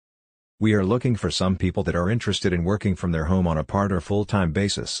We are looking for some people that are interested in working from their home on a part or full-time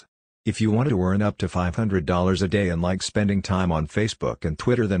basis. If you want to earn up to $500 a day and like spending time on Facebook and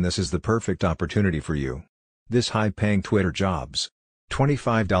Twitter, then this is the perfect opportunity for you. This high-paying Twitter jobs,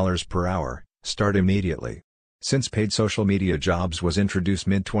 $25 per hour, start immediately. Since paid social media jobs was introduced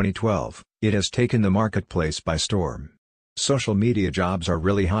mid-2012, it has taken the marketplace by storm. Social media jobs are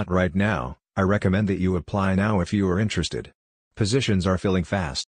really hot right now. I recommend that you apply now if you are interested. Positions are filling fast.